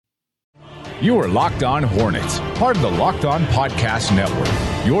You are Locked On Hornets, part of the Locked On Podcast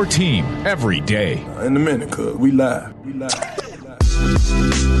Network. Your team every day. In a minute, cuz we live.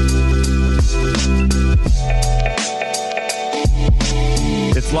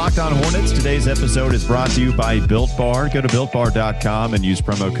 It's Locked On Hornets. Today's episode is brought to you by Built Bar. Go to BuiltBar.com and use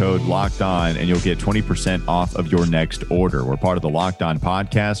promo code Locked On, and you'll get 20% off of your next order. We're part of the Locked On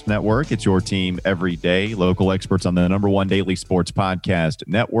Podcast Network. It's your team every day. Local experts on the #1 daily sports podcast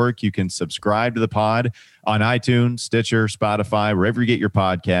network. You can subscribe to the pod on iTunes, Stitcher, Spotify, wherever you get your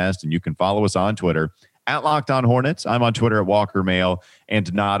podcast, and you can follow us on Twitter at Locked On Hornets. I'm on Twitter at Walker Mail,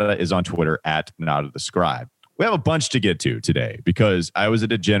 and Nada is on Twitter at Nada the Scribe. We have a bunch to get to today because I was a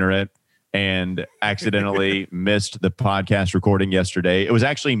degenerate and accidentally missed the podcast recording yesterday. It was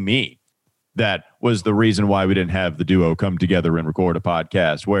actually me that was the reason why we didn't have the duo come together and record a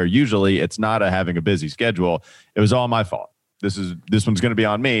podcast, where usually it's not having a busy schedule. It was all my fault. This one's going to be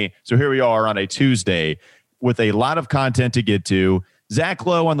on me. So here we are on a Tuesday with a lot of content to get to. Zach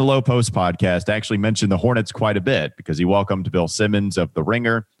Lowe on the Low Post podcast actually mentioned the Hornets quite a bit because he welcomed Bill Simmons of The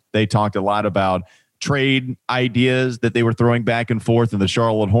Ringer. They talked a lot about trade ideas that they were throwing back and forth, and the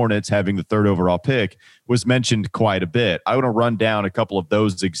Charlotte Hornets having the 3rd overall pick was mentioned quite a bit. I want to run down a couple of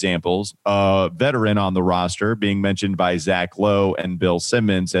those examples. Veteran on the roster being mentioned by Zach Lowe and Bill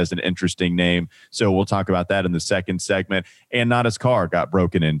Simmons as an interesting name. So we'll talk about that in the second segment. And Nada's car got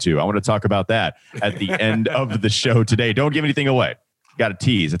broken into. I want to talk about that at the end of the show today. Don't give anything away. Got a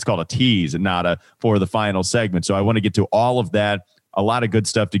tease. It's called a tease and Nada for the final segment. So I want to get to all of that. A lot of good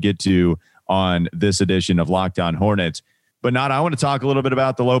stuff to get to on this edition of Locked On Hornets. But Nada, I want to talk a little bit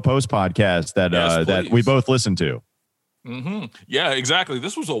about the Low Post podcast that that we both listened to. Mm-hmm. Yeah, exactly.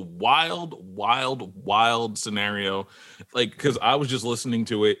 This was a wild scenario. Like, because I was just listening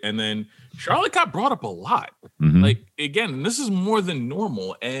to it, and then Charlotte got brought up a lot. Mm-hmm. Like, again, this is more than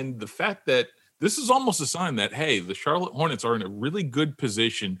normal. And the fact that this is almost a sign that, hey, the Charlotte Hornets are in a really good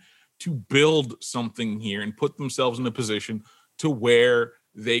position to build something here and put themselves in a position to where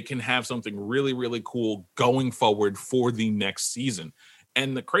they can have something really, really cool going forward for the next season.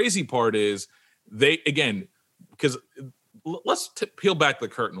 And the crazy part is because let's peel back the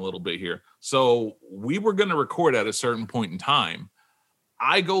curtain a little bit here. So we were going to record at a certain point in time.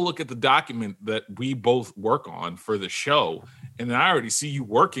 I go look at the document that we both work on for the show, and then I already see you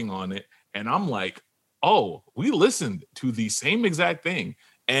working on it. And I'm like, oh, we listened to the same exact thing.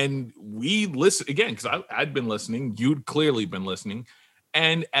 And we listened again, because I'd been listening. You'd clearly been listening.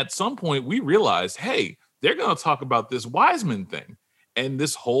 And at some point, we realized, hey, they're going to talk about this Wiseman thing and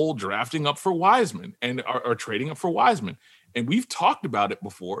this whole drafting up for Wiseman and or trading up for Wiseman. And we've talked about it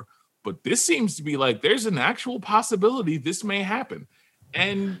before, but this seems to be like there's an actual possibility this may happen.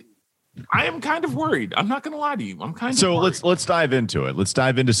 And I am kind of worried. I'm not going to lie to you. I'm kind of worried. Let's dive into it. Let's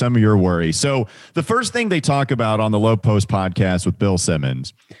dive into some of your worry. So the first thing they talk about on the Low Post podcast with Bill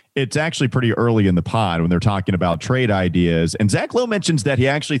Simmons, it's actually pretty early in the pod when they're talking about trade ideas. And Zach Lowe mentions that he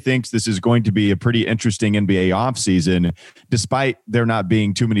actually thinks this is going to be a pretty interesting NBA offseason, despite there not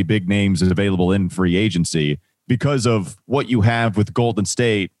being too many big names available in free agency, because of what you have with Golden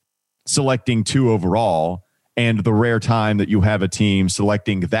State selecting 2 overall and the rare time that you have a team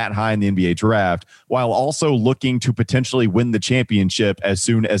selecting that high in the NBA draft, while also looking to potentially win the championship as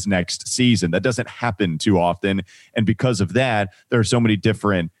soon as next season. That doesn't happen too often. And because of that, there are so many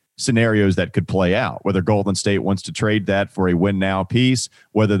different scenarios that could play out, whether Golden State wants to trade that for a win now piece,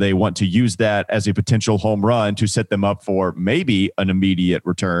 whether they want to use that as a potential home run to set them up for maybe an immediate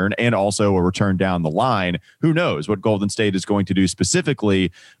return and also a return down the line. Who knows what Golden State is going to do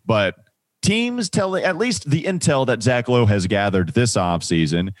specifically, but teams telling, at least the intel that Zach Lowe has gathered this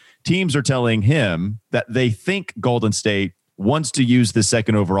offseason, teams are telling him that they think Golden State wants to use the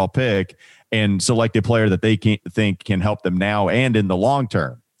 2nd overall pick and select a player that they think can help them now and in the long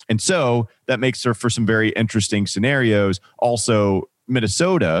term. And so that makes for some very interesting scenarios. Also,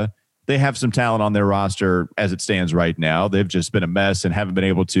 Minnesota, they have some talent on their roster as it stands right now. They've just been a mess and haven't been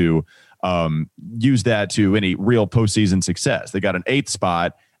able to use that to any real postseason success. They got an 8th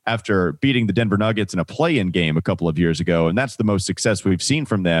spot after beating the Denver Nuggets in a play-in game a couple of years ago. And that's the most success we've seen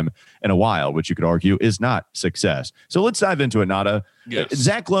from them in a while, which you could argue is not success. So let's dive into it, Nada. Yes.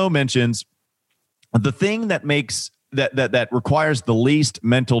 Zach Lowe mentions the thing that makes that requires the least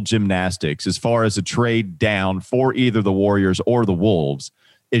mental gymnastics as far as a trade down for either the Warriors or the Wolves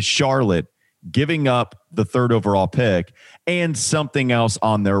is Charlotte giving up the 3rd overall pick and something else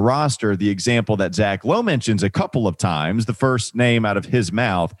on their roster. The example that Zach Lowe mentions a couple of times, the first name out of his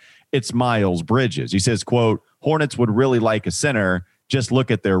mouth, it's Miles Bridges. He says, quote, Hornets would really like a center. Just look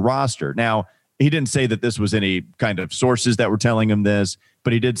at their roster. Now, he didn't say that this was any kind of sources that were telling him this.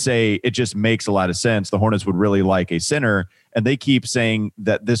 but he did say it just makes a lot of sense. The Hornets would really like a center, and they keep saying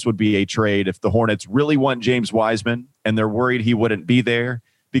that this would be a trade if the Hornets really want James Wiseman and they're worried he wouldn't be there,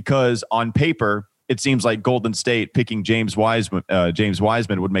 because on paper, it seems like Golden State picking James Wiseman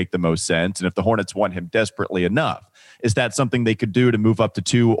would make the most sense. And if the Hornets want him desperately enough, is that something they could do to move up to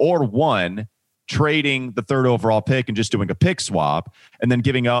 2 or 1, trading the 3rd overall pick and just doing a pick swap and then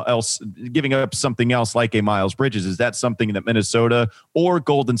giving up something else like a Miles Bridges? Is that something that Minnesota or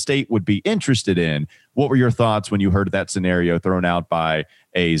Golden State would be interested in? What were your thoughts when you heard that scenario thrown out by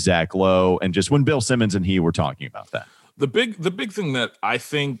a Zach Lowe and just when Bill Simmons and he were talking about that? The big thing that I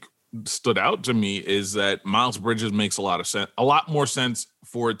think stood out to me is that Miles Bridges makes a lot more sense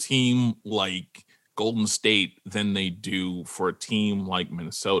for a team like Golden State than they do for a team like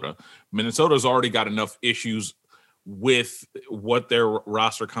Minnesota. Minnesota's already got enough issues with what their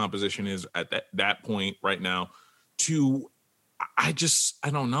roster composition is at that point right now I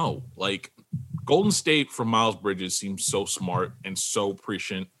don't know. Like, Golden State for Miles Bridges seems so smart and so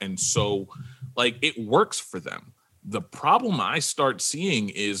prescient and so like it works for them. The problem I start seeing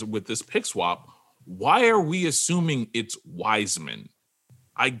is with this pick swap, why are we assuming it's Wiseman?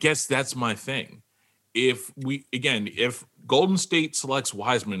 I guess that's my thing. If Golden State selects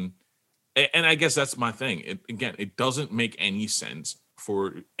Wiseman, and I guess that's my thing. It doesn't make any sense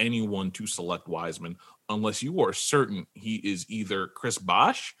for anyone to select Wiseman unless you are certain he is either Chris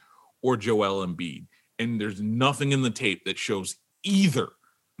Bosh or Joel Embiid. And there's nothing in the tape that shows either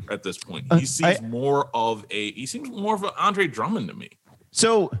at this point. He seems more of an Andre Drummond to me.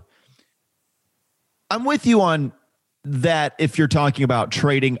 So I'm with you on that if you're talking about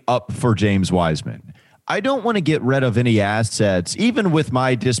trading up for James Wiseman. I don't want to get rid of any assets, even with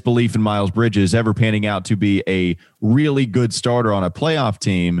my disbelief in Miles Bridges ever panning out to be a really good starter on a playoff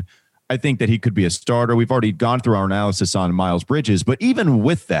team. I think that he could be a starter. We've already gone through our analysis on Miles Bridges, but even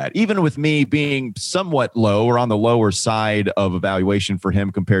with that, even with me being somewhat low or on the lower side of evaluation for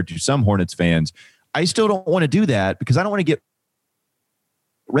him compared to some Hornets fans, I still don't want to do that because I don't want to get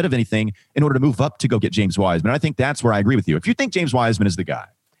rid of anything in order to move up to go get James Wiseman. I think that's where I agree with you. If you think James Wiseman is the guy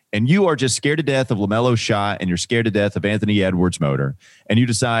and you are just scared to death of LaMelo's shot and you're scared to death of Anthony Edwards' motor, and you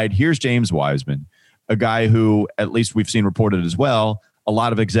decide, here's James Wiseman, a guy who, at least we've seen reported as well, a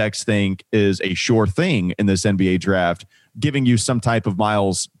lot of execs think is a sure thing in this NBA draft, giving you some type of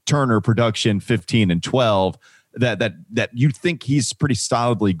Miles Turner production 15 and 12 that you think he's pretty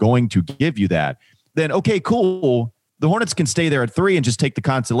solidly going to give you that, then okay, cool. The Hornets can stay there at 3 and just take the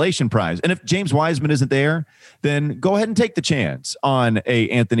consolation prize. And if James Wiseman isn't there, then go ahead and take the chance on a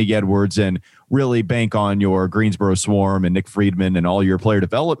Anthony Edwards and really bank on your Greensboro Swarm and Nick Friedman and all your player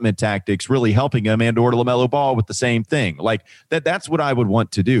development tactics really helping him, and or LaMelo Ball with the same thing. Like that's what I would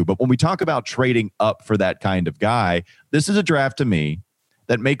want to do. But when we talk about trading up for that kind of guy, this is a draft to me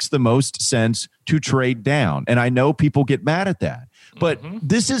that makes the most sense to trade down. And I know people get mad at that. But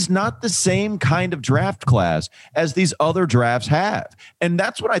this is not the same kind of draft class as these other drafts have. And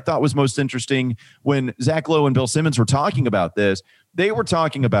that's what I thought was most interesting when Zach Lowe and Bill Simmons were talking about this. They were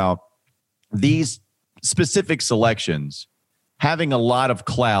talking about these specific selections having a lot of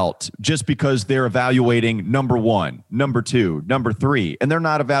clout just because they're evaluating number 1, number 2, number 3, and they're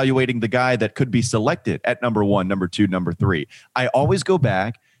not evaluating the guy that could be selected at number 1, number 2, number 3. I always go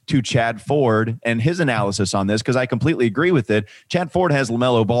back to Chad Ford and his analysis on this because I completely agree with it. Chad Ford has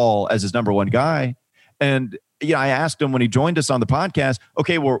LaMelo Ball as his number 1 guy. And I asked him when he joined us on the podcast,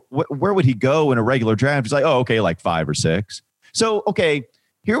 okay, well, where would he go in a regular draft? He's like, oh, okay, like 5 or 6. So, okay,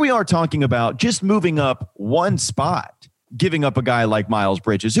 here we are talking about just moving up 1 spot, giving up a guy like Miles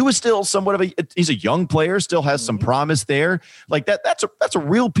Bridges, who is still somewhat of he's a young player, still has some promise there. Like that's a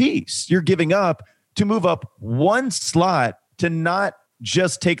real piece you're giving up to move up 1 slot to not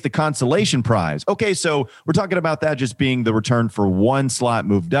just take the consolation prize. Okay, so we're talking about that just being the return for 1 slot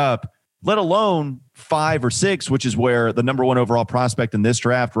moved up, let alone 5 or 6, which is where the number 1 overall prospect in this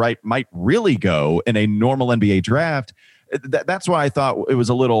draft might really go in a normal NBA draft. That's why I thought it was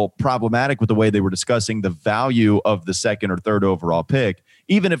a little problematic with the way they were discussing the value of the 2nd or 3rd overall pick.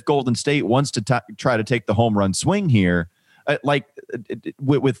 Even if Golden State wants to try to take the home run swing here,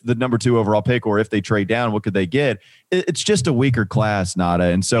 with the number 2 overall pick, or if they trade down, what could they get? It's just a weaker class, Nada.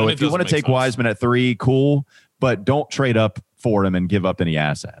 And so if you want to take Wiseman at 3, cool, but don't trade up for him and give up any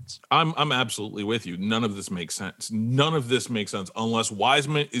assets. I'm absolutely with you. None of this makes sense. None of this makes sense unless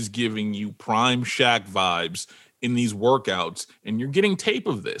Wiseman is giving you prime Shaq vibes in these workouts and you're getting tape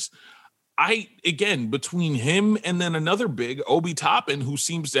of this. Again, between him and then another big, Obi Toppin, who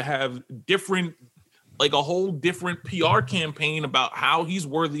seems to have a whole different PR campaign about how he's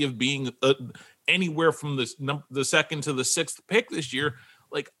worthy of being anywhere from the 2nd to the 6th pick this year.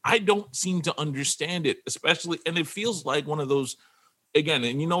 Like, I don't seem to understand it, especially, and it feels like one of those, again,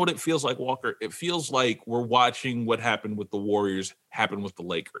 and you know what it feels like, Walker? It feels like we're watching what happened with the Warriors happen with the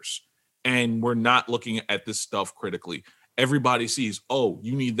Lakers, and we're not looking at this stuff critically. Everybody sees, oh,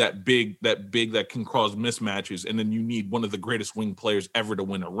 you need that big that can cause mismatches, and then you need one of the greatest wing players ever to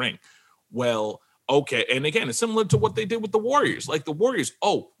win a ring. Well, okay, and again, it's similar to what they did with the Warriors. Like the Warriors,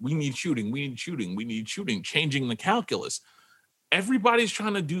 oh, we need shooting, changing the calculus. Everybody's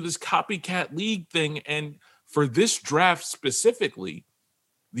trying to do this copycat league thing, and for this draft specifically,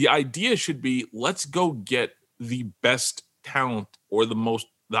 the idea should be, let's go get the best talent or the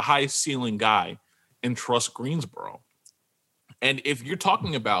highest ceiling guy and trust Greensboro. And if you're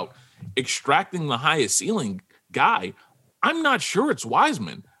talking about extracting the highest ceiling guy, I'm not sure it's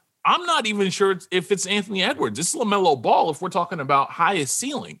Wiseman. I'm not even sure if it's Anthony Edwards. It's LaMelo Ball if we're talking about highest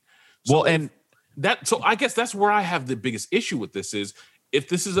ceiling. So so I guess that's where I have the biggest issue with this is, if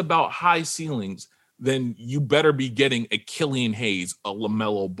this is about high ceilings, then you better be getting a Killian Hayes, a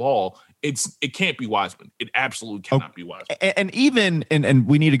LaMelo Ball. It can't be Wiseman. It absolutely cannot be Wiseman. And even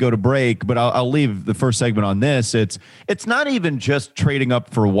we need to go to break, but I'll leave the first segment on this. It's not even just trading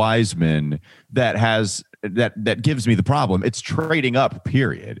up for Wiseman that gives me the problem. It's trading up,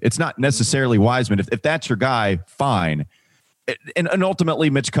 period. It's not necessarily Wiseman. If that's your guy, fine. And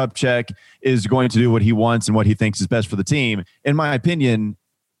ultimately, Mitch Kupchak is going to do what he wants and what he thinks is best for the team. In my opinion,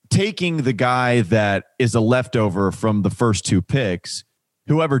 taking the guy that is a leftover from the first two picks,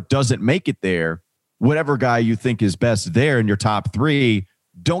 whoever doesn't make it there, whatever guy you think is best there in your top three,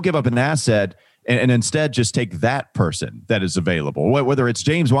 don't give up an asset and instead just take that person that is available. Whether it's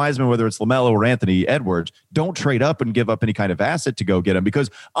James Wiseman, whether it's LaMelo or Anthony Edwards, don't trade up and give up any kind of asset to go get him, because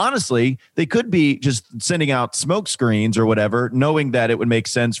honestly, they could be just sending out smoke screens or whatever, knowing that it would make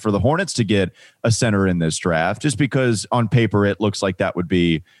sense for the Hornets to get a center in this draft, just because on paper it looks like that would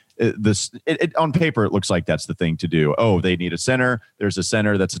be on paper, it looks like that's the thing to do. Oh, they need a center. There's a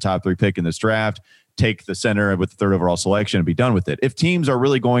center that's a top 3 pick in this draft. Take the center with the 3rd overall selection and be done with it. If teams are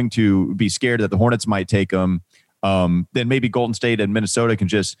really going to be scared that the Hornets might take them, then maybe Golden State and Minnesota can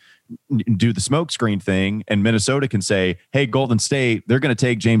just do the smokescreen thing, and Minnesota can say, hey, Golden State, they're going to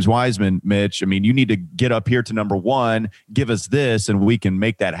take James Wiseman, Mitch. I mean, you need to get up here to number 1, give us this, and we can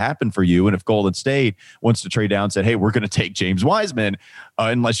make that happen for you. And if Golden State wants to trade down and said, hey, we're going to take James Wiseman,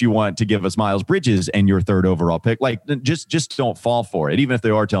 unless you want to give us Miles Bridges and your 3rd overall pick, like just don't fall for it. Even if they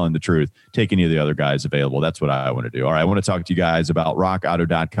are telling the truth, take any of the other guys available. That's what I want to do. All right, I want to talk to you guys about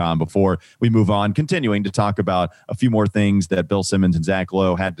rockauto.com before we move on, continuing to talk about a few more things that Bill Simmons and Zach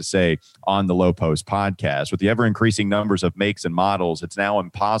Lowe had to say on the Low Post podcast. With the ever-increasing numbers of makes and models, it's now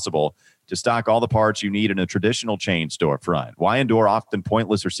impossible to stock all the parts you need in a traditional chain storefront. Why endure often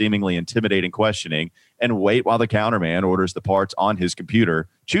pointless or seemingly intimidating questioning and wait while the counterman orders the parts on his computer,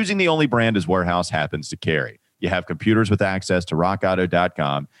 choosing the only brand his warehouse happens to carry? You have computers with access to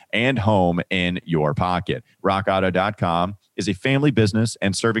rockauto.com and home in your pocket. rockauto.com is a family business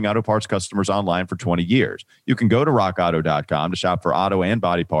and serving auto parts customers online for 20 years. You can go to rockauto.com to shop for auto and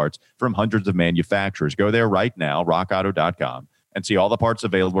body parts from hundreds of manufacturers. Go there right now, rockauto.com, and see all the parts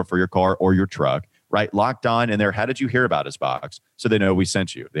available for your car or your truck. Right, Locked On in their How Did You Hear About Us box, so they know we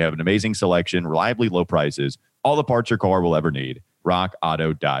sent you. They have an amazing selection, reliably low prices, all the parts your car will ever need.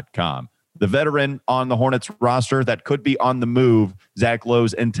 rockauto.com. The veteran on the Hornets roster that could be on the move, Zach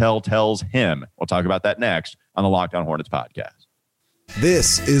Lowe's intel tells him. We'll talk about that next on the Locked On Hornets podcast.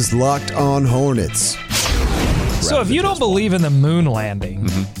 This is Locked On Hornets. So if you don't believe in the moon landing,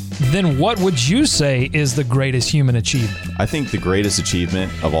 then what would you say is the greatest human achievement? I think the greatest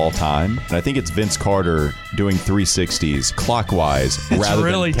achievement of all time, and I think it's Vince Carter doing 360s clockwise rather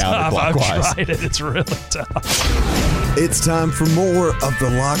really than tough. counterclockwise. I've tried it. It's really tough. It's time for more of the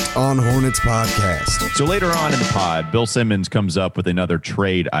Locked On Hornets podcast. So later on in the pod, Bill Simmons comes up with another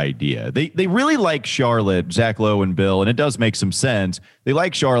trade idea. They really like Charlotte, Zach Lowe and Bill, and it does make some sense. They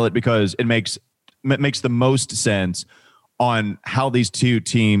like Charlotte because it makes the most sense on how these two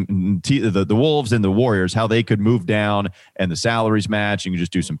the Wolves and the Warriors, how they could move down and the salaries match. You can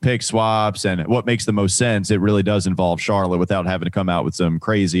just do some pick swaps, and what makes the most sense, it really does involve Charlotte without having to come out with some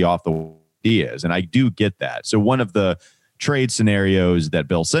crazy off the ideas. And I do get that. So one of the trade scenarios that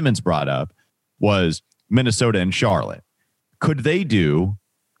Bill Simmons brought up was Minnesota and Charlotte. Could they do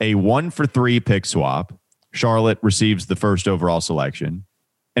a 1-for-3 pick swap? Charlotte receives the 1st overall selection,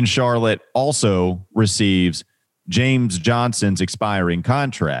 and Charlotte also receives James Johnson's expiring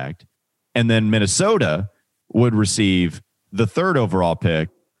contract, and then Minnesota would receive the 3rd overall pick,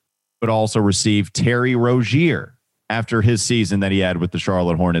 but also receive Terry Rozier after his season that he had with the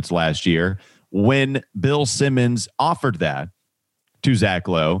Charlotte Hornets last year. When Bill Simmons offered that, to Zach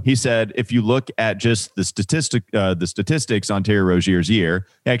Lowe. He said, if you look at just the statistics on Terry Rozier's year,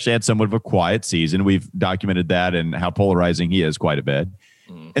 he actually had somewhat of a quiet season. We've documented that and how polarizing he is quite a bit.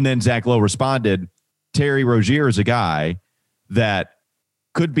 And then Zach Lowe responded, Terry Rozier is a guy that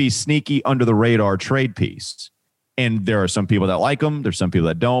could be sneaky under the radar trade piece. And there are some people that like him. There's some people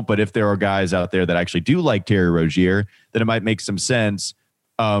that don't. But if there are guys out there that actually do like Terry Rozier, then it might make some sense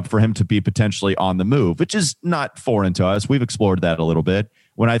for him to be potentially on the move, which is not foreign to us. We've explored that a little bit.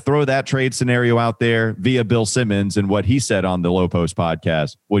 When I throw that trade scenario out there via Bill Simmons and what he said on the Low Post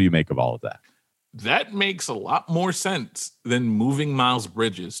podcast, what do you make of all of that? That makes a lot more sense than moving Miles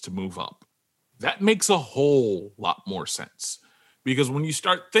Bridges to move up. That makes a whole lot more sense. Because when you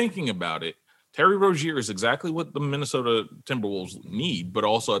start thinking about it, Terry Rozier is exactly what the Minnesota Timberwolves need, but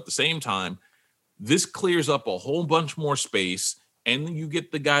also at the same time, this clears up a whole bunch more space and you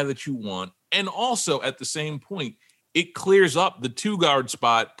get the guy that you want. And also at the same point, it clears up the 2-guard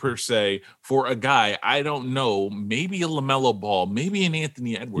spot per se for a guy, I don't know, maybe a LaMelo Ball, maybe an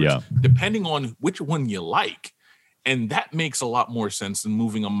Anthony Edwards, depending on which one you like. And that makes a lot more sense than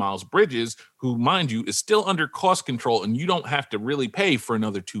moving a Miles Bridges, who, mind you, is still under cost control and you don't have to really pay for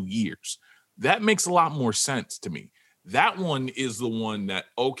another 2 years. That makes a lot more sense to me. That one is the one that,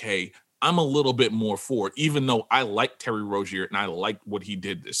 okay, I'm a little bit more for, even though I like Terry Rozier and I like what he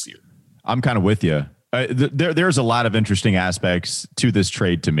did this year. I'm kind of with you. There's a lot of interesting aspects to this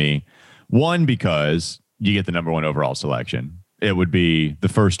trade to me. One, because you get the number 1 overall selection. It would be the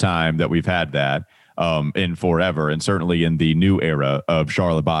first time that we've had that in forever, and certainly in the new era of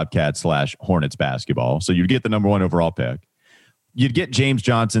Charlotte Bobcats / Hornets basketball. So you'd get the number 1 overall pick. You'd get James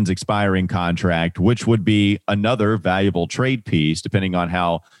Johnson's expiring contract, which would be another valuable trade piece, depending on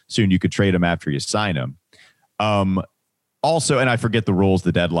how soon you could trade him after you sign him. Also, and I forget the rules,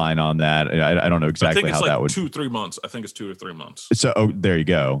 the deadline on that. I don't know exactly how that would. 2-3 months. I think it's 2 or 3 months. So there you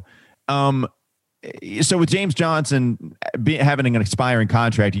go. So with James Johnson having an expiring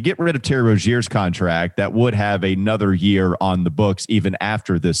contract, you get rid of Terry Rozier's contract that would have another year on the books even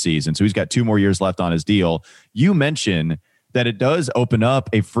after this season. So he's got 2 more years left on his deal. You mentioned that it does open up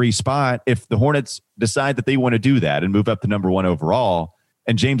a free spot if the Hornets decide that they want to do that and move up to number 1 overall.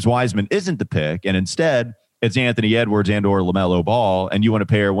 And James Wiseman isn't the pick, and instead it's Anthony Edwards and or LaMelo Ball, and you want to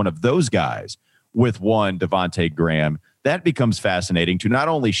pair one of those guys with one Devontae Graham. That becomes fascinating to not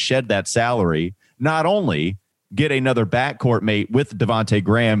only shed that salary, not only get another backcourt mate with Devontae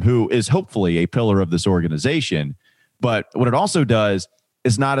Graham, who is hopefully a pillar of this organization, but what it also does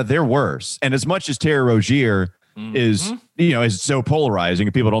is not of their worse. And as much as Terry Rozier is so polarizing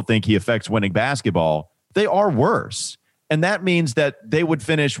and people don't think he affects winning basketball, they are worse. And that means that they would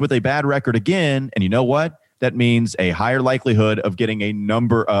finish with a bad record again. And you know what? That means a higher likelihood of getting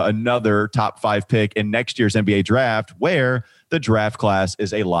another top 5 pick in next year's NBA draft, where the draft class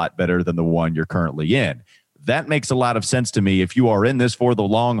is a lot better than the one you're currently in. That makes a lot of sense to me. If you are in this for the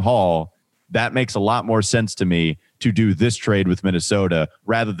long haul, that makes a lot more sense to me to do this trade with Minnesota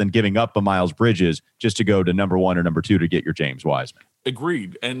rather than giving up a Miles Bridges just to go to number 1 or number 2 to get your James Wiseman.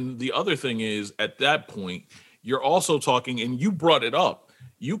 Agreed. And the other thing is, at that point, you're also talking, and you brought it up,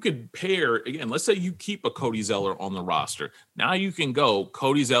 you could pair, again, let's say you keep a Cody Zeller on the roster. Now you can go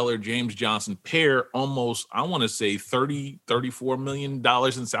Cody Zeller, James Johnson, pair almost, I want to say $34 million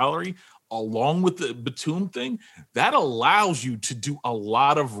in salary, along with the Batum thing. That allows you to do a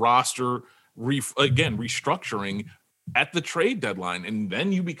lot of roster, restructuring at the trade deadline. And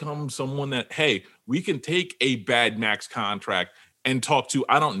then you become someone that, hey, we can take a bad max contract and talk to,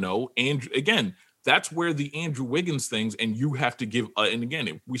 I don't know, Andrew, again, that's where the Andrew Wiggins things, and you have to give, and again,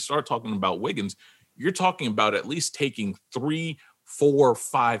 if we start talking about Wiggins, you're talking about at least taking 3, 4,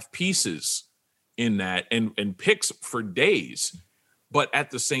 5 pieces in that and picks for days. But at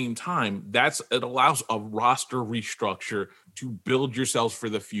the same time, it allows a roster restructure to build yourselves for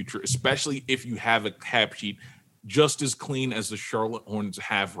the future, especially if you have a cap sheet just as clean as the Charlotte Hornets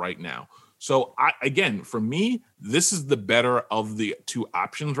have right now. So, again, for me, this is the better of the 2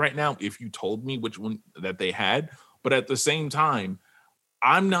 options right now, if you told me which one that they had. But at the same time,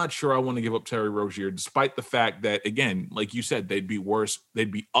 I'm not sure I want to give up Terry Rozier, despite the fact that, again, like you said, they'd be worse.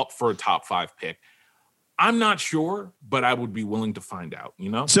 They'd be up for a top 5 pick. I'm not sure, but I would be willing to find out,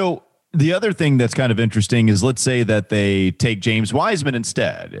 So the other thing that's kind of interesting is, let's say that they take James Wiseman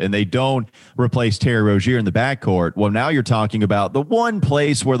instead and they don't replace Terry Rozier in the backcourt. Well, now you're talking about the one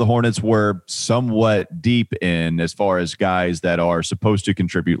place where the Hornets were somewhat deep in as far as guys that are supposed to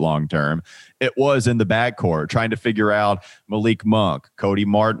contribute long term. It was in the backcourt, trying to figure out Malik Monk, Cody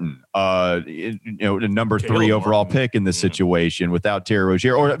Martin, the number 3 overall pick in this situation without Terry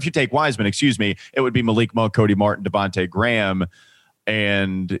Rozier. Or if you take Wiseman, it would be Malik Monk, Cody Martin, Devontae Graham.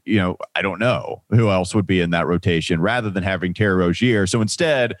 And, I don't know who else would be in that rotation rather than having Terry Rozier. So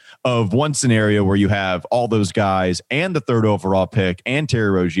instead of one scenario where you have all those guys and the third overall pick and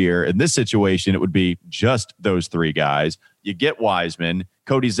Terry Rozier, in this situation, it would be just those three guys. You get Wiseman.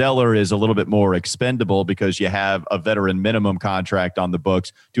 Cody Zeller is a little bit more expendable because you have a veteran minimum contract on the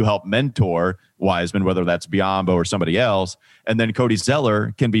books to help mentor Wiseman, whether that's Biyombo or somebody else. And then Cody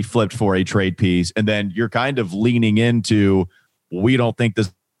Zeller can be flipped for a trade piece. And then you're kind of leaning into, we don't think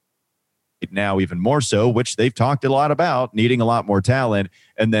this now even more so, which they've talked a lot about, needing a lot more talent,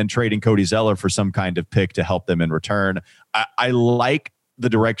 and then trading Cody Zeller for some kind of pick to help them in return. I like the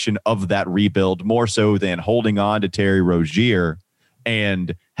direction of that rebuild more so than holding on to Terry Rozier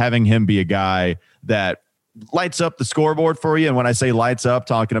and having him be a guy that lights up the scoreboard for you. And when I say lights up,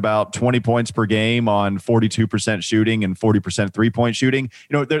 talking about 20 points per game on 42% shooting and 40% 3-point shooting.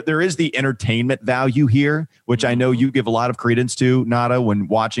 There is the entertainment value here, which I know you give a lot of credence to, Nada, when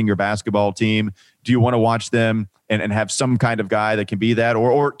watching your basketball team. Do you want to watch them and have some kind of guy that can be that?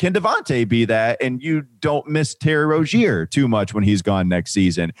 Or can Devontae be that and you don't miss Terry Rozier too much when he's gone next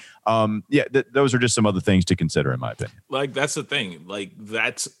season? Those are just some other things to consider, in my opinion. That's the thing.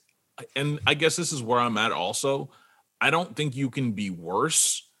 And I guess this is where I'm at also. I don't think you can be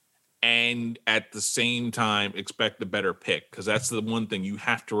worse and at the same time expect a better pick, because that's the one thing. You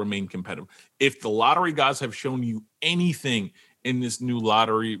have to remain competitive. If the lottery guys have shown you anything in this new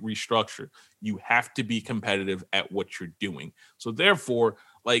lottery restructure, you have to be competitive at what you're doing. So therefore,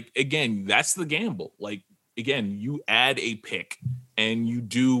 again, that's the gamble. Again, you add a pick and you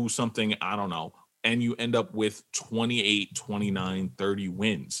do something, I don't know, and you end up with 28, 29, 30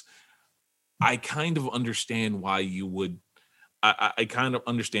 wins. I kind of understand why you would. I kind of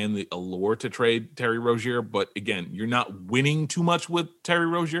understand the allure to trade Terry Rozier, but again, you're not winning too much with Terry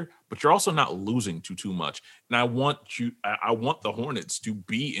Rozier, but you're also not losing too much. And I want the Hornets to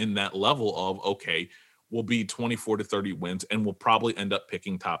be in that level of, okay, we'll be 24 to 30 wins and we'll probably end up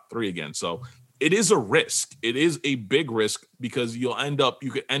picking top 3 again. So it is a risk. It is a big risk because you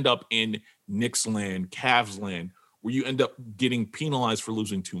could end up in Knicks land, Cavs land, where you end up getting penalized for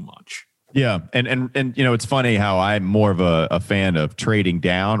losing too much. Yeah. And it's funny how I'm more of a fan of trading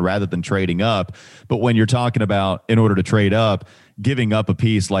down rather than trading up. But when you're talking about, in order to trade up, giving up a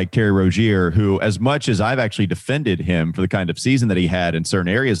piece like Terry Rozier, who, as much as I've actually defended him for the kind of season that he had in certain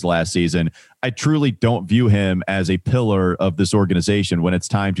areas last season, I truly don't view him as a pillar of this organization when it's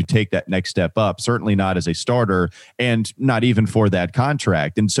time to take that next step up, certainly not as a starter and not even for that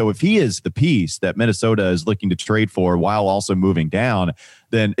contract. And so if he is the piece that Minnesota is looking to trade for while also moving down,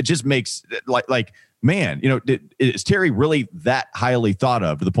 then it just makes man, is Terry really that highly thought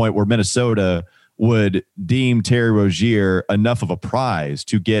of to the point where Minnesota would deem Terry Rozier enough of a prize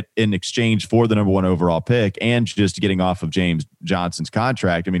to get in exchange for the number 1 overall pick and just getting off of James Johnson's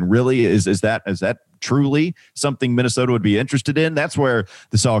contract? I mean, really, is that truly something Minnesota would be interested in? That's where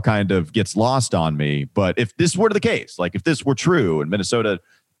this all kind of gets lost on me. But if this were the case, if this were true and Minnesota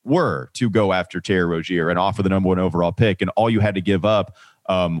were to go after Terry Rozier and offer the number 1 overall pick, and all you had to give up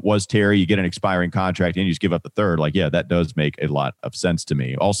was Terry, you get an expiring contract and you just give up the third. That does make a lot of sense to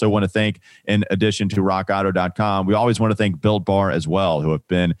me. Also want to thank, in addition to rockauto.com, we always want to thank Built Bar as well, who have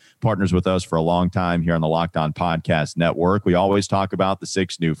been partners with us for a long time here on the Locked On Podcast Network. We always talk about the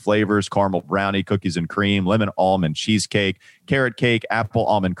 6 new flavors: caramel brownie, cookies and cream, lemon almond cheesecake, carrot cake, apple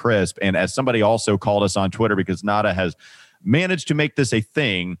almond crisp. And as somebody also called us on Twitter, because Nada has managed to make this a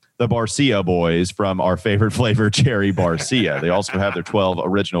thing, the Barcia boys from our favorite flavor, Cherry Barcia. They also have their 12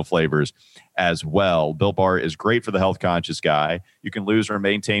 original flavors as well. Built Bar is great for the health-conscious guy. You can lose or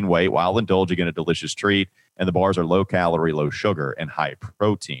maintain weight while indulging in a delicious treat. And the bars are low calorie, low sugar, and high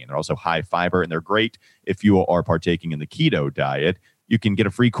protein. They're also high fiber, and they're great if you are partaking in the keto diet. You can get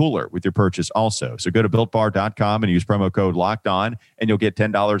a free cooler with your purchase also. So go to BuiltBar.com and use promo code LOCKEDON, and you'll get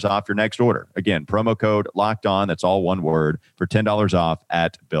 $10 off your next order. Again, promo code LOCKEDON, that's all one word, for $10 off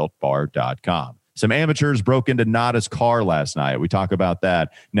at BuiltBar.com. Some amateurs broke into Nada's car last night. We talk about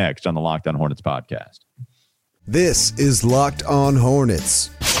that next on the Locked On Hornets podcast. This is Locked On Hornets.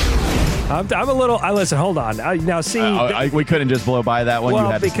 I'm a little. Listen, hold on. Now, see, we couldn't just blow by that one.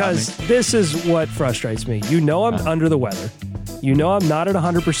 Well, because this is what frustrates me. I'm under the weather. I'm not at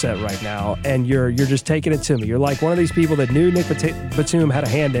 100% right now, and you're just taking it to me. You're like one of these people that knew Nick Batum had a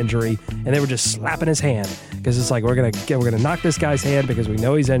hand injury, and they were just slapping his hand because it's like we're gonna knock this guy's hand because we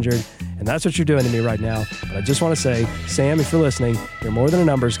know he's injured, and that's what you're doing to me right now. But I just want to say, Sam, if you're listening, you're more than a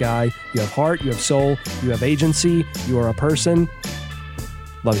numbers guy. You have heart, you have soul, you have agency. You are a person.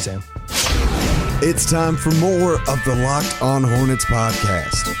 Love you, Sam. It's time for more of the Locked On Hornets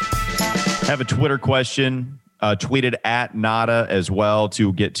podcast. I have a Twitter question tweeted at Nada as well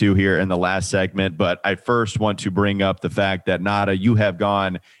to get to here in the last segment. But I first want to bring up the fact that, Nada, you have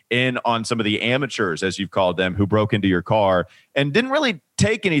gone in on some of the amateurs, as you've called them, who broke into your car and didn't really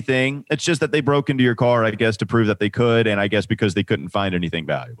take anything. It's just that they broke into your car, I guess, to prove that they could, and I guess because they couldn't find anything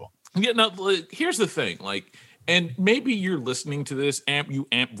valuable. Yeah, no, here's the thing. Like, and maybe you're listening to this,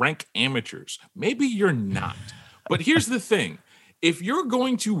 rank amateurs. Maybe you're not. But here's the thing. If you're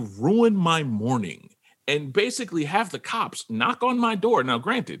going to ruin my morning and basically have the cops knock on my door. Now,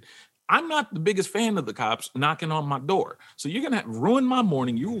 granted, I'm not the biggest fan of the cops knocking on my door. So you're going to ruin my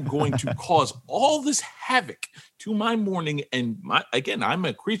morning. You're going to cause all this havoc to my morning. And again, I'm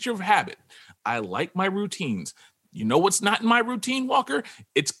a creature of habit. I like my routines. You know what's not in my routine, Walker?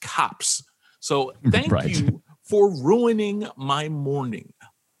 It's cops. So thank you for ruining my morning.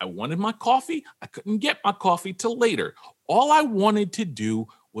 I wanted my coffee. I couldn't get my coffee till later. All I wanted to do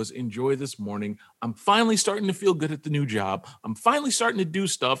was enjoy this morning. I'm finally starting to feel good at the new job. I'm finally starting to do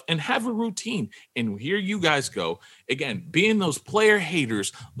stuff and have a routine. And here you guys go. Again, being those player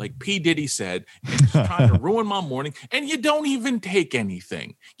haters, like P. Diddy said, and just trying to ruin my morning. And you don't even take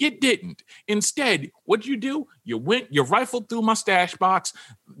anything. You didn't. Instead, what'd you do? You rifled through my stash box.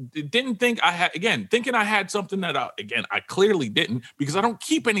 Didn't think I had, again, thinking I had something that, I clearly didn't, because I don't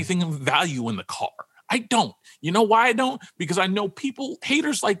keep anything of value in the car. I don't. You know why I don't? Because I know people,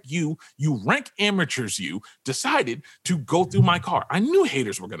 haters like you rank amateurs, decided to go through my car. I knew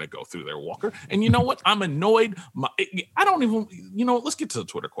haters were going to go through there, Walker. And you know what? I'm annoyed. I don't even, let's get to the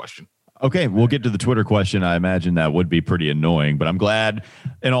Twitter question. Okay, we'll get to the Twitter question. I imagine that would be pretty annoying, but I'm glad,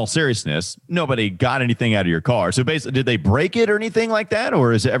 in all seriousness, nobody got anything out of your car. So basically, did they break it or anything like that?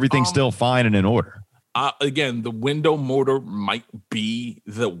 Or is everything still fine and in order? Again, the window motor might be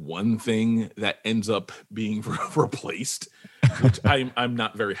the one thing that ends up being replaced, which I'm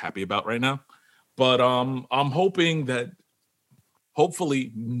not very happy about right now. But I'm hoping that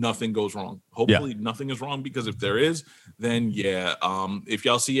hopefully nothing goes wrong. Hopefully nothing is wrong, because if there is, then if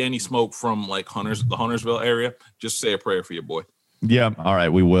y'all see any smoke from like the Huntersville area, just say a prayer for your boy. Yeah. All right.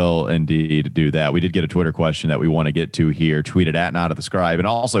 We will indeed do that. We did get a Twitter question that we want to get to here. Tweeted at Not of the Scribe, and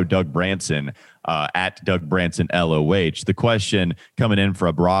also Doug Branson at Doug Branson LOH. The question coming in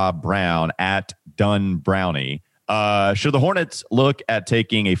from Rob Brown at Dunn Brownie. Should the Hornets look at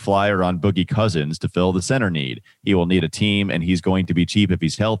taking a flyer on Boogie Cousins to fill the center need? He will need a team, and he's going to be cheap if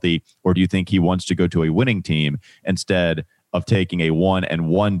he's healthy. Or do you think he wants to go to a winning team instead of taking a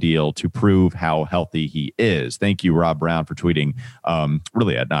 1-and-1 deal to prove how healthy he is? Thank you, Rob Brown, for tweeting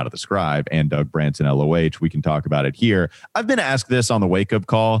really at Not of the Scribe and Doug Branson LOH. We can talk about it here. I've been asked this on the wake-up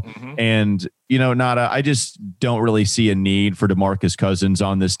call, and, Nada, I just don't really see a need for DeMarcus Cousins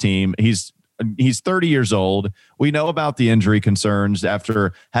on this team. He's 30 years old. We know about the injury concerns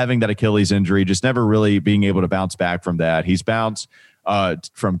after having that Achilles injury, just never really being able to bounce back from that. He's bounced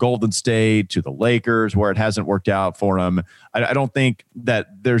from Golden State to the Lakers, where it hasn't worked out for him. I don't think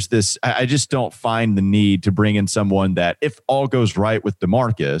that there's this. I just don't find the need to bring in someone that, if all goes right with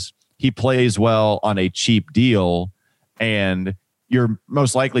DeMarcus, he plays well on a cheap deal, and you're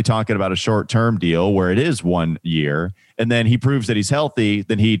most likely talking about a short-term deal where it is 1 year, and then he proves that he's healthy.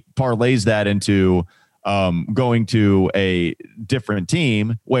 Then he parlays that into going to a different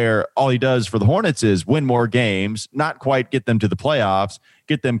team where all he does for the Hornets is win more games, not quite get them to the playoffs,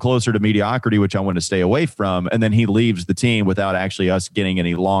 get them closer to mediocrity, which I want to stay away from. And then he leaves the team without actually us getting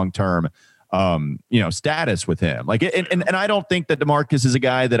any long-term, status with him. Like, and I don't think that DeMarcus is a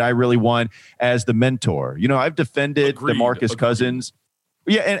guy that I really want as the mentor. I've defended DeMarcus Cousins.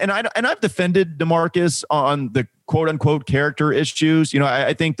 Yeah, and I've defended DeMarcus on the quote unquote character issues.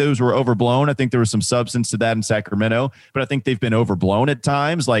 I think those were overblown. I think there was some substance to that in Sacramento, but I think they've been overblown at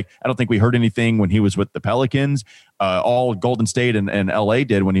times. Like, I don't think we heard anything when he was with the Pelicans. All Golden State and LA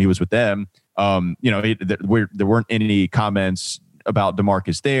did when he was with them. There weren't any comments about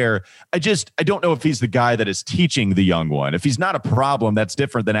DeMarcus there. I don't know if he's the guy that is teaching the young one. If he's not a problem, that's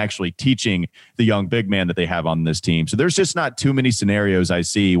different than actually teaching the young big man that they have on this team. So there's just not too many scenarios I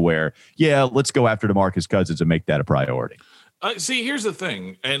see where, let's go after DeMarcus Cousins and make that a priority. See, here's the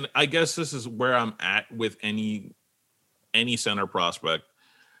thing, and I guess this is where I'm at with any center prospect.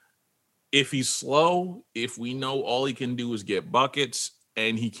 If he's slow, if we know all he can do is get buckets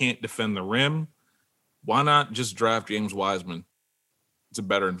and he can't defend the rim, why not just draft James Wiseman? It's a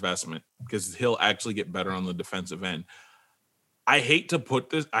better investment because he'll actually get better on the defensive end. I hate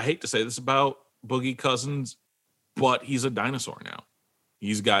to say this about Boogie Cousins, but he's a dinosaur now.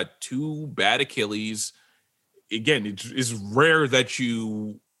 He's got 2 bad Achilles. Again, it's rare that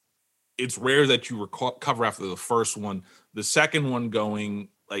you recover after the first one. The second one going,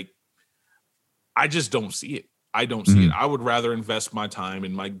 like, I just don't see it. I don't see it. I would rather invest my time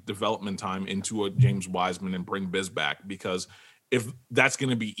and my development time into a James Wiseman and bring Biz back, because if that's going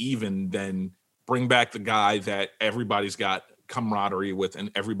to be even, then bring back the guy that everybody's got camaraderie with and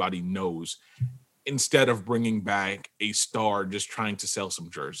everybody knows, instead of bringing back a star just trying to sell some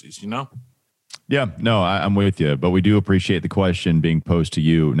jerseys, you know? Yeah, no, I'm with you, but we do appreciate the question being posed to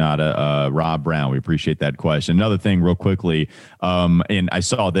you, not Rob Brown. We appreciate that question. Another thing real quickly, and I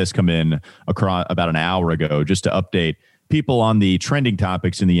saw this come in across about an hour ago, just to update people on the trending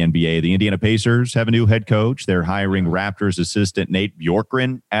topics in the NBA. The Indiana Pacers have a new head coach. They're hiring Raptors assistant Nate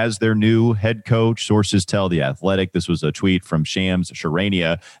Bjorkgren as their new head coach. Sources tell The Athletic. This was a tweet from Shams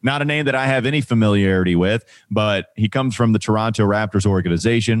Charania. Not a name that I have any familiarity with, but he comes from the Toronto Raptors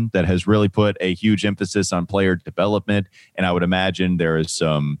organization that has really put a huge emphasis on player development. And I would imagine there is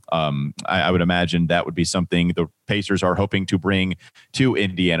some, I would imagine that would be something the Pacers are hoping to bring to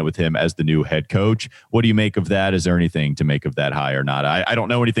Indiana with him as the new head coach. What do you make of that? Is there anything to make of that hire or not? I don't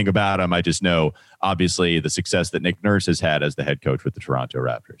know anything about him. I just know, obviously, the success that Nick Nurse has had as the head coach with the Toronto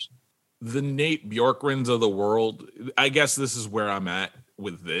Raptors. The Nate Bjorkgrens of the world, I guess this is where I'm at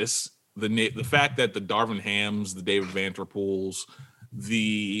with this. The fact that the Darvin Hams, the David Vanterpools,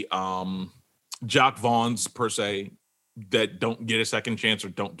 the Jacques Vaughns, per se, that don't get a second chance or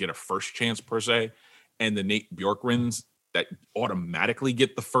don't get a first chance, per se, and the Nate Bjorkgrens that automatically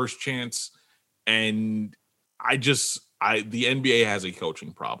get the first chance. And the NBA has a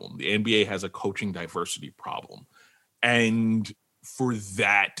coaching problem. The NBA has a coaching diversity problem. And for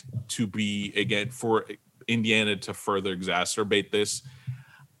that to be, again, for Indiana to further exacerbate this,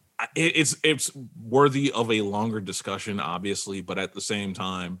 it's worthy of a longer discussion, obviously, but at the same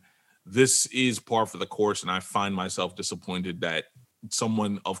time, this is par for the course, and I find myself disappointed that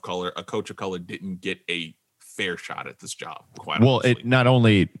someone of color, a coach of color, didn't get a fair shot at this job. Well, it not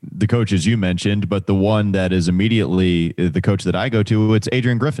only the coaches you mentioned, but the one that is immediately the coach that I go to, it's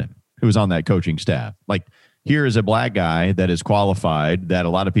Adrian Griffin, who was on that coaching staff. Like, here is a black guy that is qualified, that a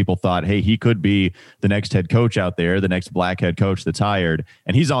lot of people thought, hey, he could be the next head coach out there, the next black head coach that's hired,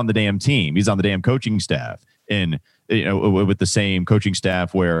 and he's on the damn team. He's on the damn coaching staff, and with the same coaching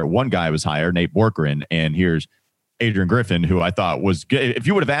staff where one guy was hired, Nate Bjorkgren, and here's Adrian Griffin, who I thought was good. If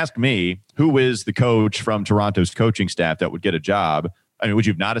you would have asked me who is the coach from Toronto's coaching staff that would get a job, I mean, would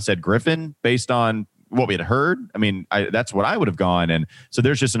you not have said Griffin based on what we had heard? I mean, that's what I would have gone. And so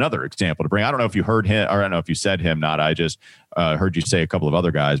there's just another example to bring. I don't know if you heard him, or I don't know if you said him, not. I just heard you say a couple of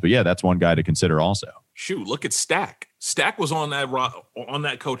other guys. But yeah, that's one guy to consider also. Shoot, look at Stack. Stack was on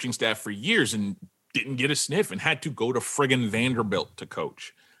that coaching staff for years and didn't get a sniff and had to go to friggin' Vanderbilt to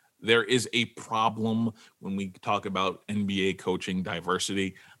coach. There is a problem when we talk about NBA coaching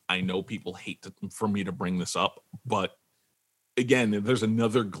diversity. I know people hate for me to bring this up, but again, there's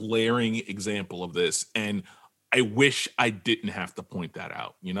another glaring example of this, and I wish I didn't have to point that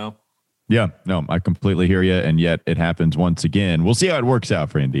out, you know? Yeah, no, I completely hear you, and yet it happens once again. We'll see how it works out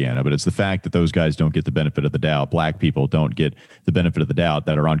for Indiana, but it's the fact that those guys don't get the benefit of the doubt. Black people don't get the benefit of the doubt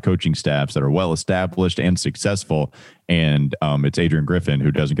that are on coaching staffs that are well-established and successful, and it's Adrian Griffin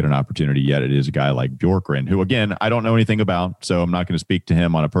who doesn't get an opportunity yet. It is a guy like Bjorkgren, who, again, I don't know anything about, so I'm not going to speak to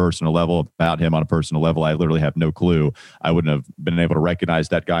him on a personal level, about him on a personal level. I literally have no clue. I wouldn't have been able to recognize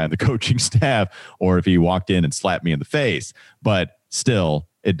that guy on the coaching staff, or if he walked in and slapped me in the face, but still,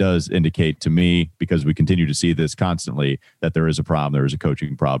 it does indicate to me, because we continue to see this constantly, that there is a problem. There is a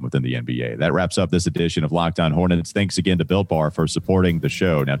coaching problem within the NBA. That wraps up this edition of Locked On Hornets. Thanks again to Built Bar for supporting the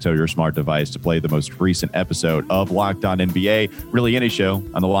show. Now tell your smart device to play the most recent episode of Locked On NBA, really any show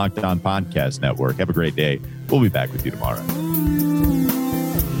on the Locked On Podcast Network. Have a great day. We'll be back with you tomorrow.